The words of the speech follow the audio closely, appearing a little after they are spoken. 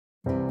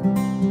What's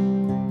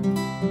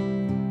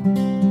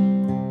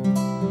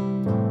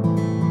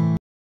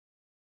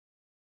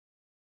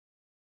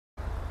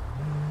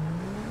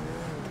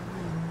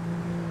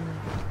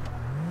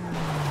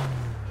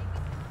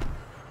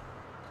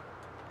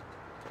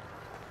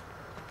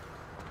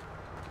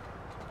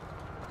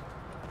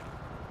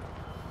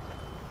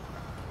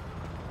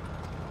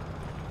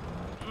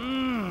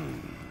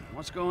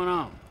going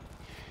on?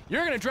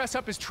 You're gonna dress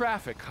up as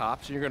traffic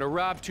cops, and you're gonna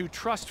rob two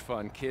trust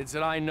fund kids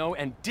that I know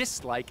and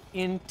dislike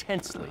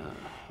intensely.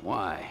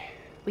 Why?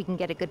 We can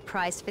get a good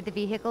price for the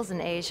vehicles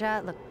in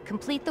Asia. Look,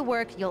 complete the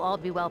work, you'll all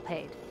be well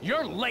paid.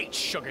 You're late,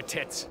 sugar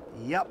tits!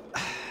 Yep.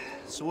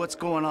 So what's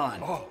going on?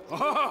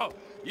 Oh,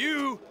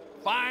 you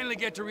finally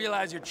get to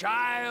realize your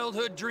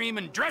childhood dream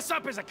and dress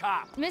up as a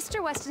cop!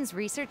 Mr. Weston's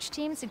research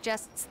team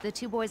suggests the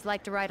two boys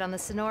like to ride on the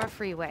Sonora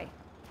Freeway.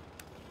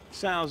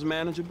 Sounds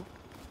manageable.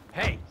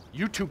 Hey,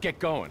 you two get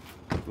going.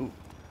 Ooh,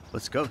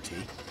 let's go, T.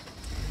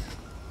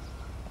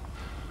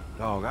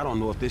 Dog, I don't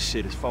know if this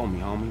shit is for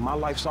me, homie. My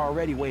life's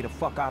already way the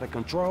fuck out of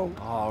control.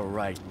 All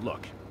right,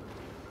 look.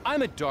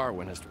 I'm a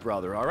Darwinist,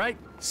 brother, all right?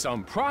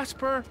 Some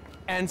prosper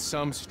and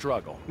some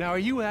struggle. Now, are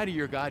you out of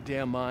your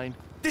goddamn mind?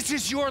 This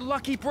is your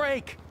lucky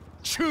break.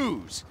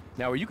 Choose.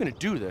 Now, are you gonna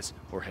do this,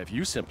 or have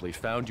you simply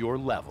found your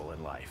level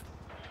in life?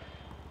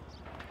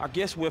 I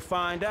guess we'll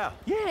find out.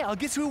 Yeah, I'll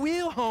get you a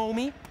wheel,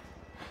 homie.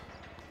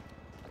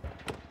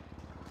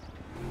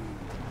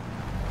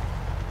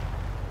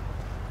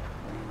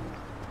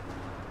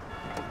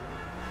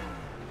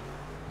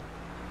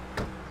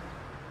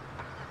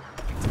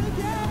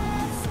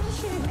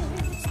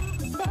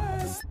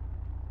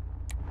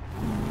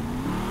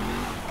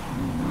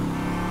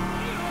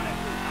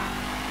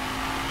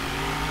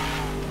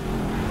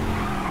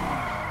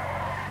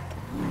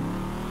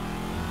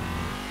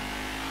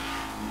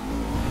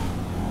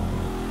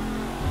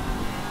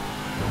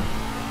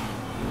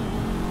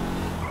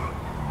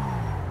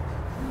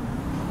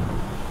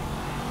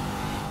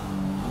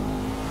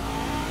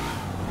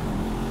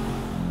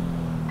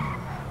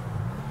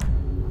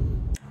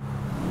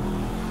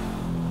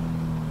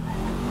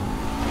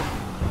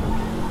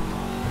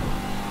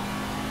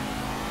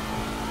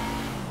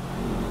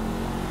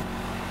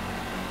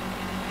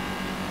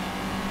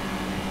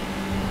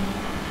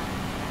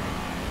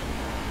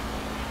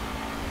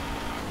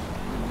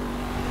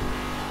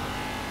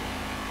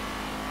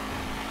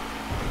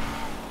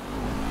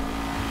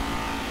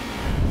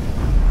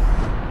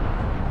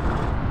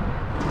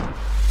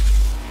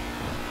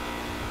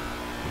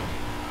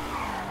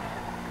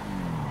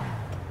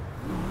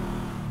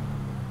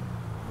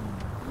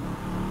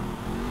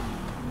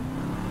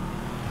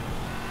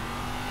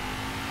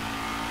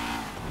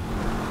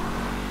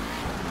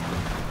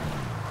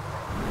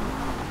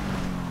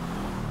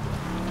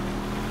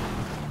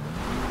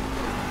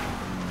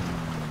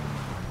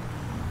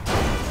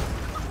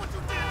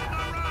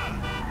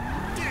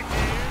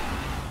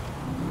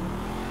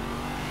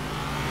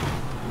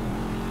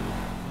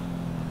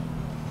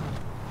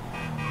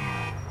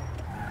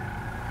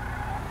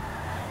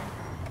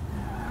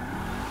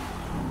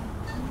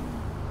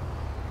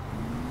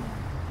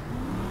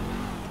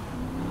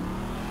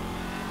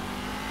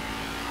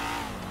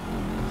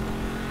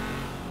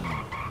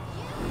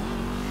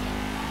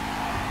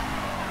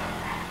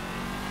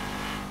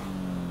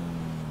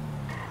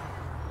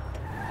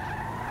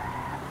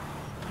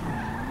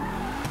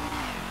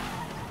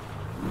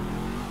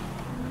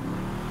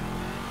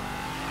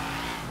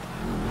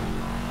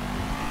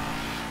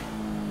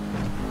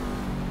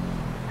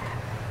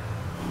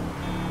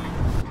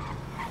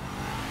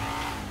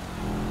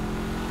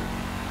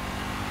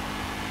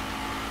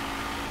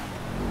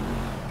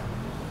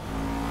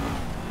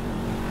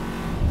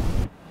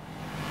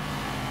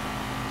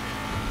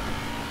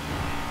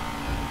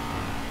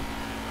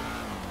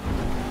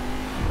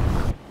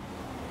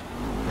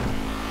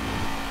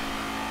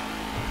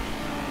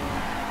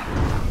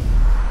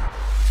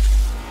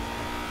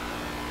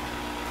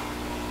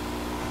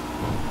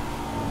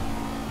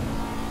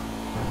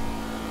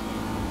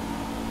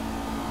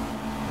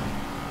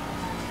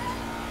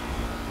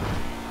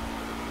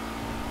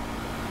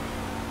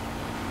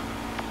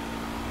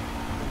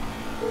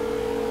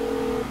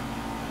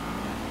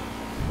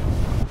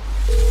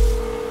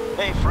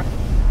 Hey, Frank.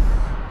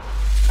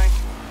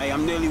 Hey,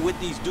 I'm nearly with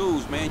these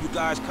dudes, man. You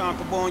guys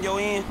comfortable on your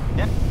end?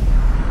 Yeah.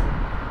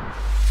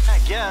 I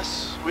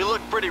guess. We look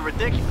pretty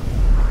ridiculous.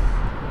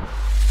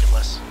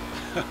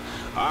 All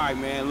right,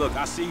 man. Look,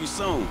 I'll see you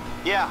soon.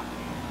 Yeah.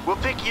 We'll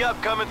pick you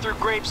up coming through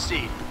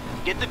Grapeseed.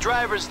 Get the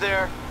drivers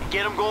there and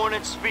get them going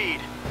at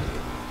speed.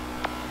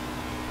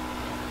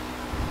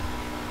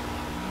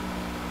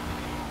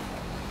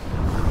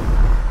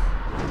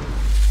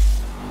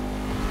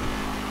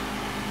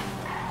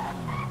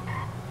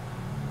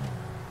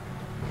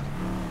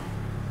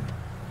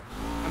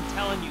 I'm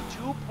telling you,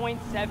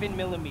 2.7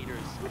 millimeters.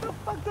 What the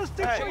fuck does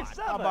 2.7?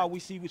 Hey, how about we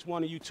see which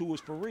one of you two is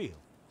for real?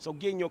 So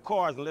get in your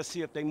cars and let's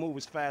see if they move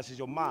as fast as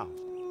your mouth.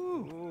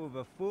 Ooh,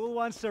 the fool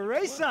wants to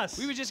race us.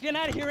 We were just getting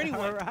out of here anyway.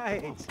 All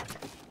right.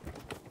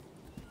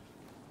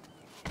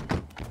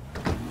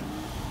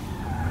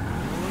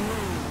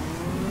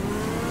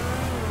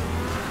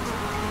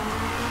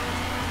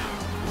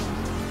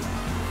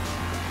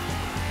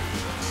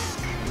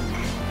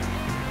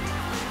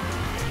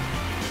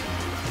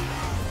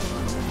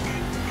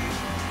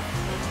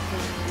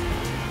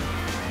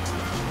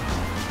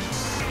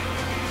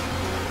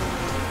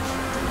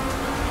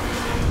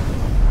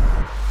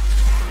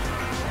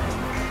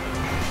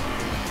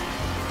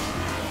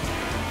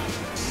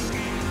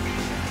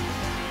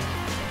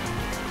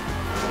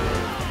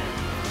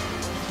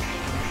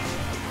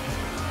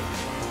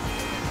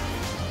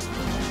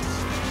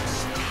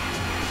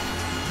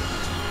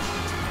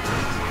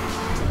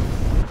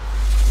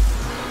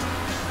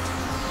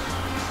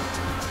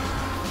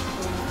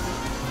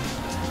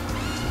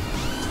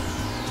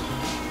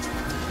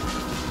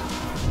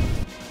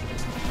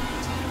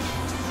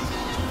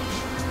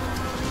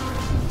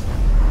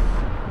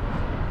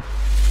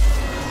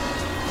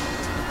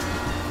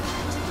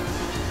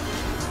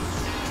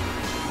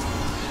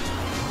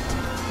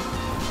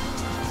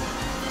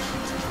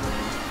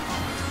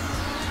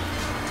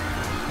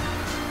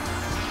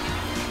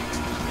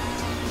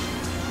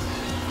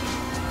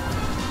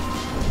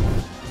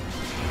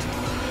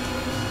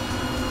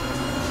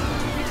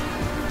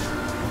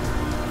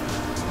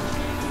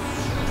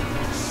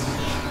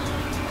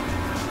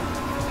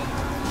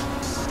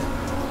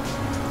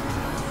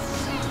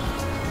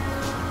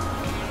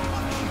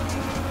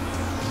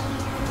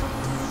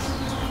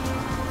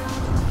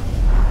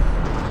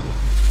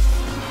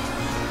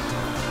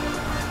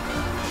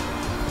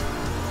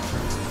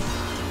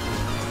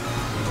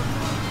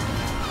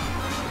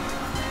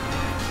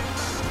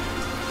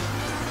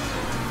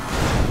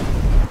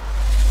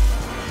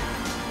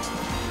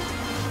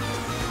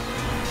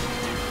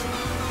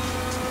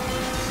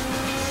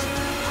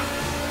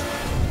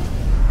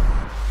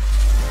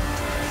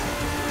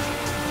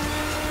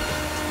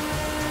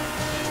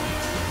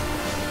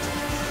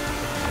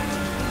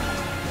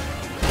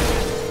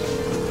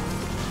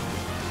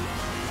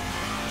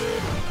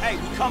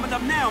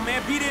 down,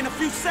 man. Be there in a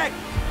few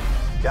seconds.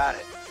 Got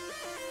it.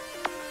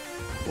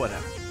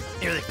 Whatever.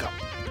 Here they come.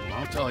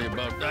 I'll tell you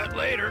about that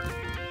later.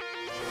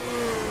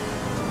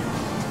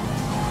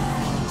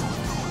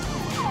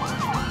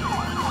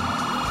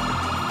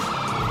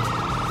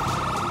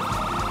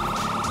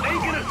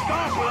 Ain't gonna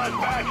stop with us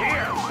back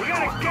here. We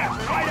gotta get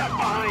right up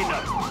behind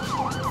them.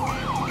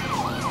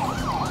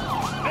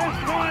 This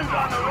one's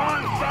on the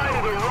wrong side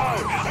of the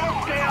road.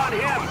 I'll stay on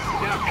him.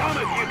 Now come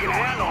if you can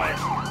handle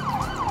it.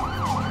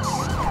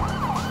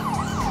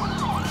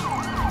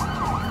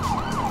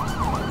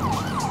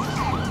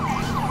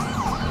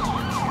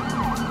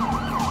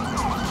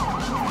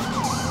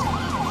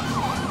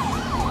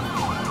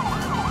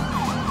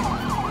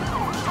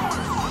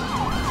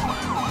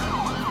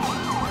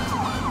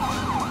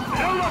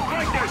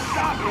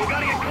 We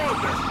gotta get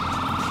closer.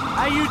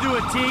 How you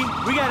doing, T?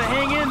 We gotta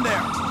hang in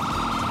there.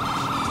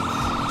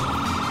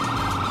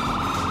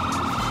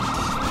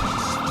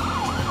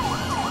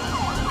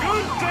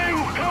 Good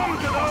things come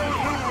to those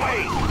who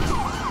wait.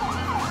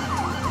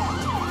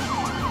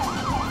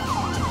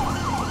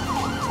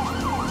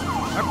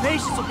 Our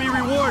patience will be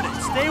rewarded.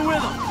 Stay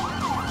with them.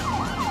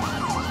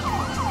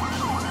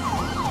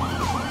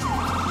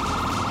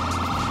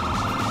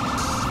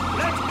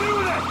 Let's do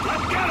this.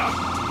 Let's get them.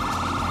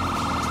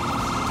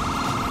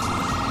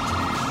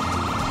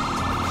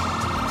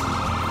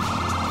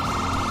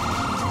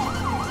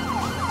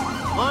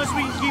 As long as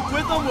we can keep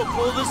with them, we'll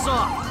pull this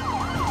off.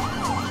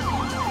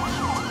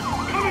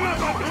 Coming up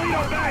on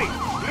Toledo Bay.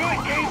 We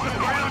might gain some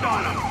ground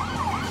on them.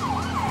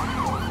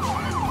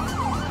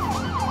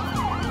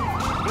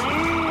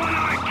 Ooh, when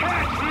I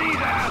catch these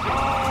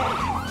assholes!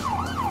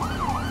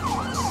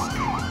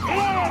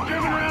 Oh, I've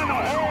driven around the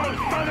whole of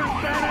southern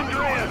San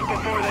Andreas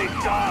before they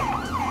stop.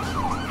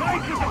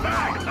 Fight's at the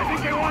back. I think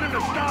they want him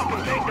to stop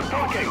and take the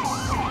booking.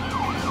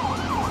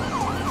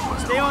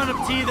 Stay on them,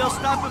 T. They'll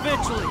stop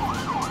eventually.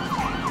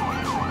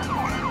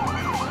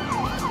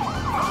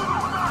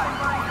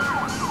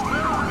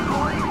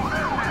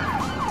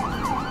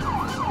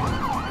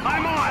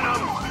 I'm on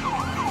them.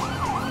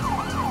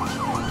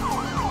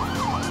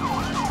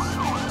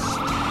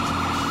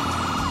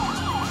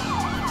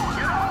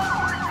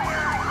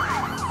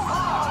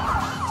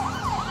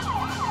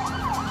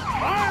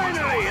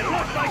 Finally, it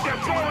looks like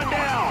they're slowing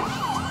down.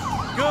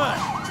 Good.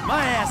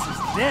 My ass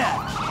is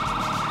dead.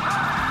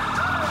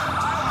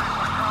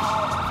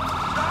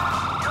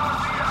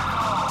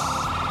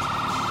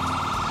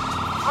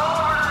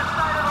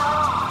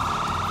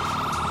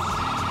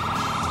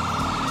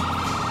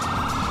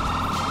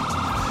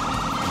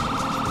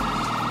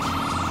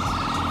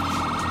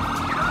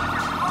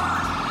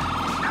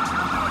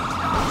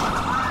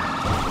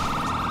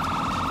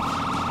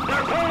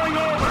 They're pulling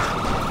over.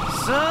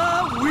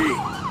 Sweet.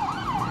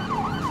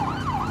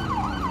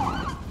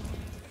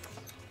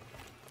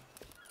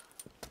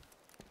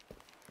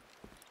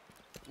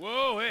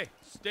 Whoa, hey,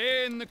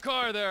 stay in the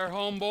car there,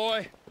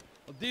 homeboy.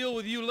 I'll deal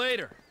with you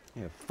later.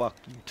 Yeah, fuck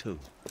you too.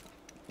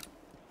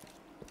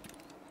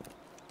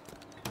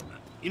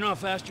 You know how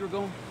fast you were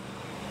going?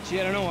 Gee,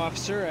 I don't know,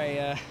 officer.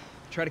 I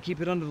try to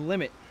keep it under the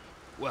limit.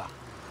 Well,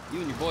 you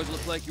and your boys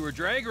look like you were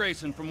drag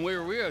racing from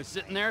where we were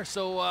sitting there,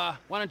 so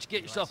why don't you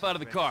get yourself out of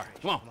the car?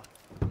 Come on.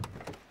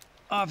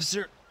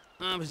 Officer,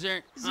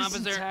 Officer, is this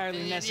officer.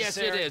 entirely Yes,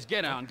 necessary? it is.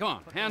 Get on. Come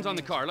on. Hands on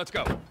the car. Let's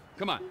go.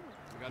 Come on.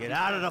 Get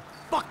out of the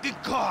fucking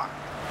car.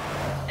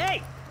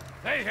 hey!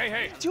 Hey, hey, hey. What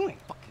are you doing?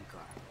 Fucking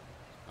car.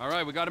 All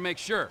right, we got to make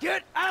sure.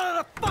 Get out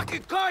of the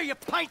fucking car, you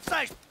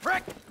pint-sized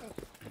prick.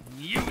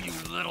 You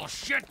little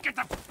shit. Get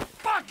the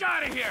fuck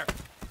out of here.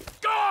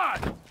 Go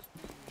on.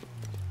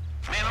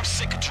 Man, I'm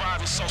sick of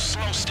driving so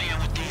slow staying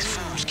with these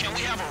fools. Can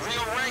we have a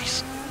real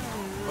race?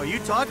 Well, you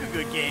talk a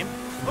good game.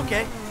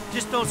 Okay,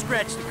 just don't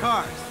scratch the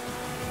cars.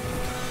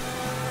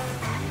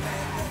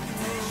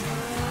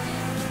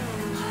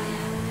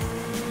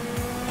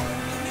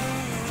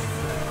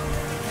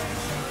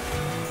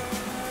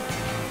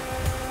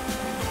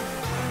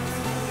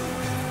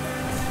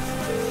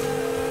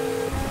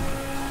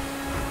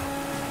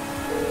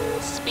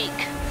 Speak.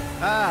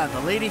 Ah, the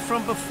lady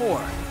from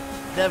before.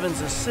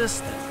 Devin's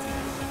assistant.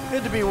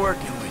 Good to be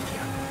working with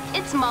you.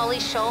 It's Molly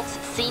Schultz,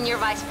 Senior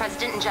Vice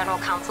President and General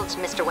Counsel to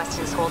Mr.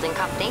 Weston's holding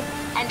company.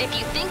 And if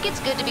you think it's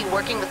good to be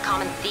working with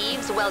common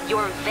thieves, well,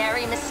 you're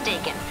very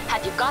mistaken.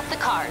 Have you got the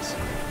cars?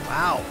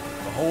 Wow,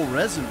 the whole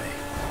resume.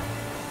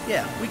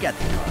 Yeah, we got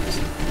the cars.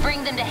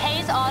 Bring them to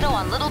Hayes Auto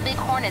on Little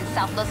Bighorn in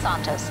South Los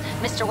Santos.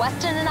 Mr.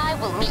 Weston and I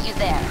will meet you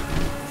there.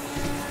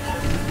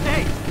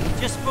 Hey,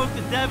 just spoke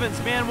to Devin's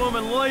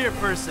man-woman lawyer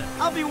person.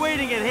 I'll be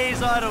waiting at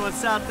Hayes Auto in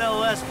South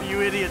LS for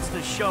you idiots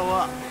to show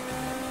up.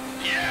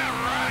 Yeah,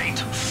 right,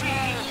 fool.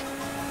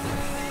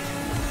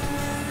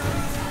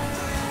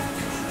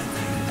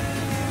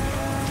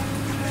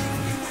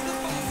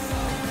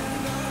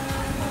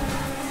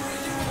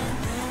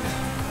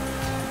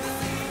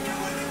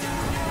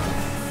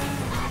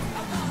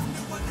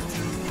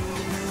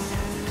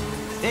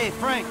 Hey,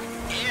 Frank.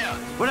 Yeah.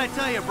 What'd I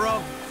tell you,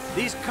 bro?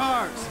 These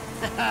cars.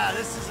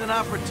 This is an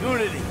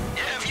opportunity.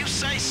 Yeah, if you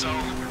say so. You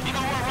know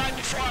what, right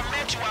before Before I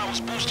met you, I was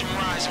boosting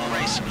rides and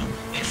racing them.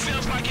 It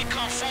feels like it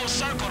come full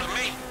circle to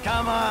me.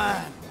 Come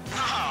on.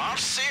 Nah, I'm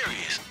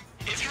serious.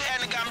 If you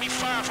hadn't got me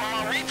fired from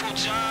my repo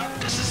job,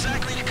 this is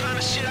exactly the kind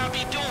of shit I'll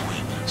be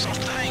doing. So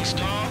thanks,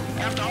 dawg.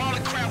 After all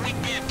the crap we've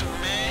been through,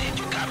 man,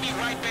 you got me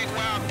right back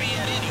where I'll be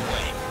at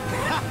anyway.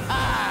 Ha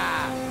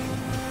ha!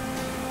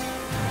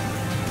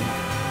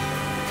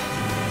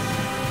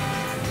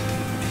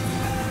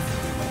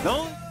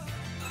 No?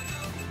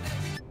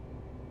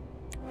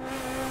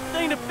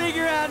 Thing to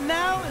figure out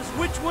now is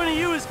which one of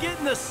you is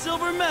getting the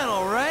silver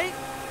medal, right?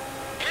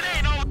 It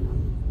ain't over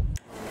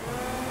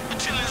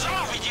until it's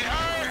over, you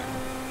heard?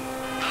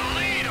 The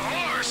lead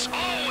horse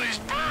always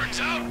burns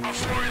out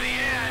before the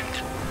end.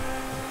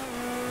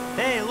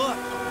 Hey, look,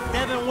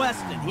 Devin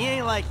Weston. He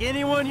ain't like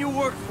anyone you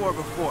worked for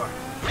before.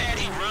 Man,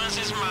 he runs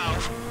his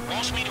mouth,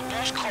 wants me to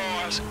boost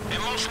cars,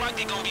 and most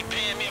likely gonna be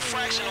paying me a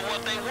fraction of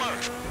what they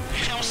worth.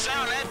 He don't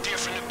sound that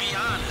different, to be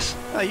honest.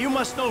 You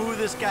must know who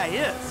this guy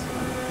is.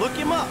 Look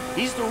him up.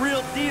 He's the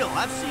real deal.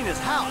 I've seen his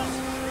house.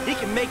 He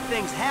can make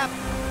things happen.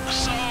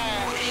 So,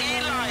 he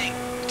like,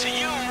 to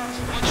you,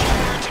 what you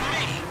were to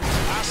me.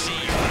 I see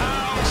your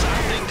house,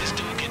 I think this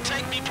dude can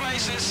take me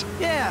places.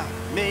 Yeah,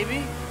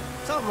 maybe.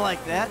 Something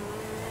like that.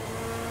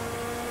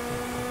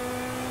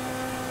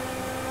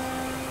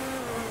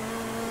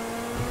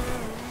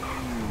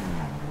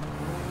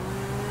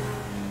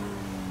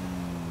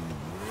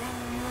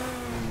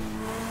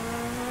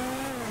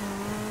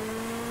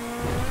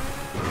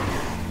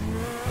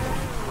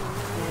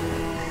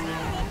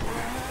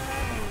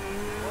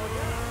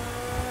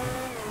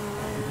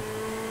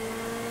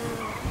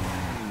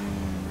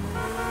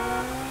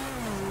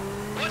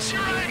 What's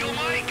your angle,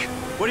 Mike?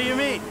 What do you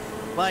mean?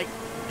 Like,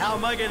 how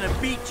am I gonna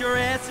beat your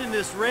ass in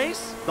this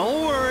race?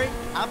 Don't worry,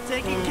 I'm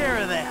taking care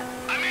of that.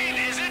 I mean,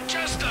 is it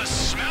just a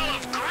smell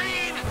of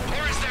green?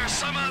 Or is there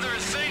some other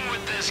thing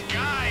with this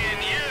guy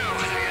and you?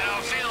 You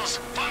know, feels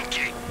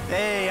funky.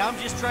 Hey, I'm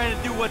just trying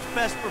to do what's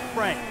best for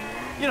Frank.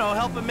 You know,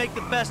 help him make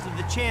the best of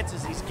the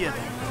chances he's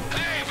given.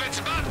 Hey, if it's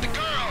about the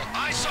girl,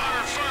 I saw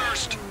her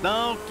first.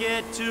 Don't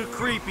get too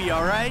creepy,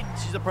 all right?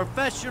 She's a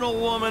professional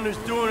woman who's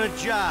doing a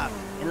job,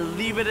 and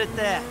leave it at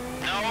that.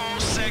 No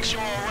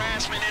sexual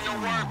harassment in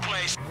the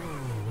workplace.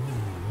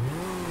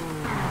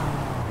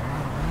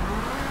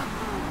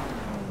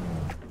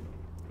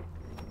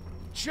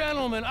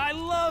 Gentlemen, I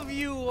love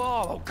you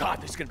all. Oh,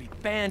 God, this is gonna be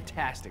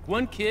fantastic.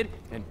 One kid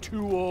and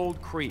two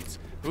old creeps.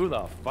 Who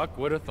the fuck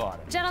would have thought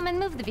it? Gentlemen,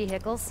 move the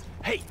vehicles.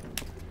 Hey,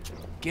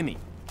 gimme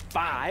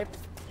 5,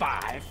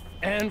 5,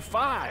 and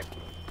 5.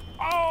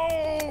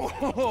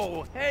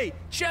 Oh, hey,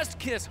 chest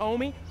kiss,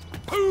 homie.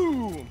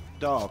 Boom!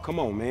 Dawg, come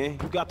on, man.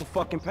 You got the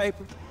fucking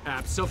paper?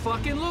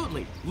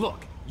 Abso-fucking-lutely.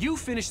 Look, you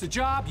finish the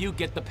job, you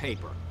get the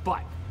paper.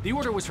 But the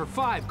order was for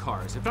 5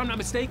 cars. If I'm not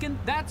mistaken,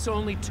 that's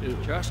only 2.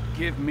 Just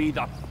give me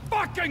the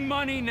Fucking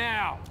money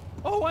now!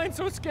 Oh, I'm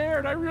so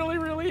scared. I really,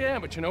 really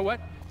am. But you know what?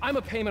 I'm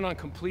a payment on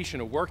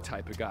completion of work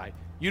type of guy.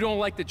 You don't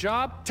like the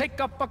job? Take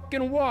a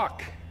fucking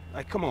walk.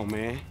 Like, come on,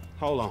 man.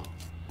 Hold on.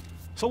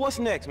 So what's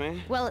next,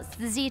 man? Well, it's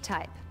the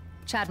Z-type.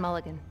 Chad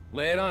Mulligan.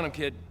 Lay it on him,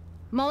 kid.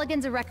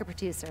 Mulligan's a record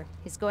producer.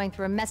 He's going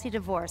through a messy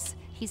divorce.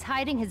 He's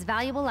hiding his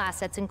valuable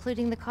assets,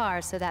 including the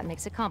car, so that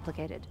makes it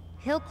complicated.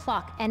 He'll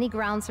clock any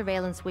ground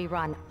surveillance we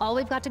run. All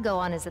we've got to go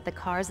on is that the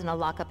car's in a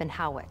lockup in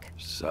Howick.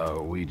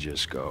 So we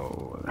just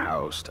go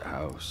house to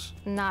house?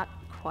 Not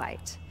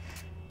quite.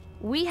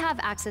 We have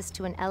access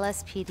to an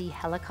LSPD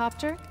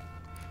helicopter.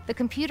 The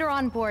computer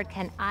on board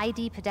can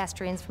ID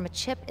pedestrians from a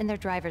chip in their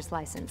driver's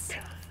license.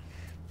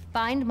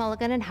 Find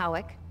Mulligan in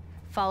Howick,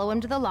 follow him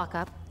to the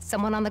lockup,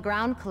 someone on the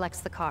ground collects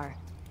the car.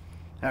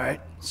 All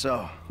right,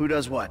 so who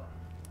does what?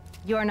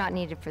 You're not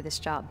needed for this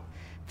job.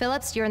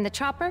 Phillips, you're in the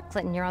chopper.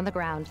 Clinton, you're on the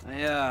ground.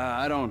 Yeah,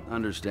 I don't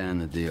understand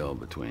the deal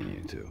between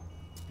you two.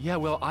 Yeah,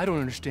 well, I don't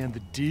understand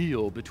the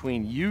deal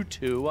between you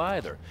two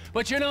either.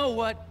 But you know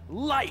what?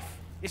 Life!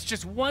 It's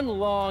just one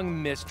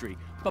long mystery.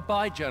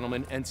 Bye-bye,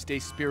 gentlemen, and stay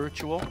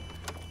spiritual.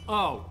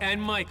 Oh, and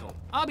Michael,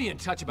 I'll be in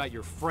touch about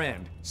your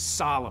friend,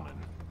 Solomon.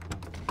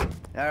 All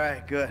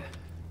right, good.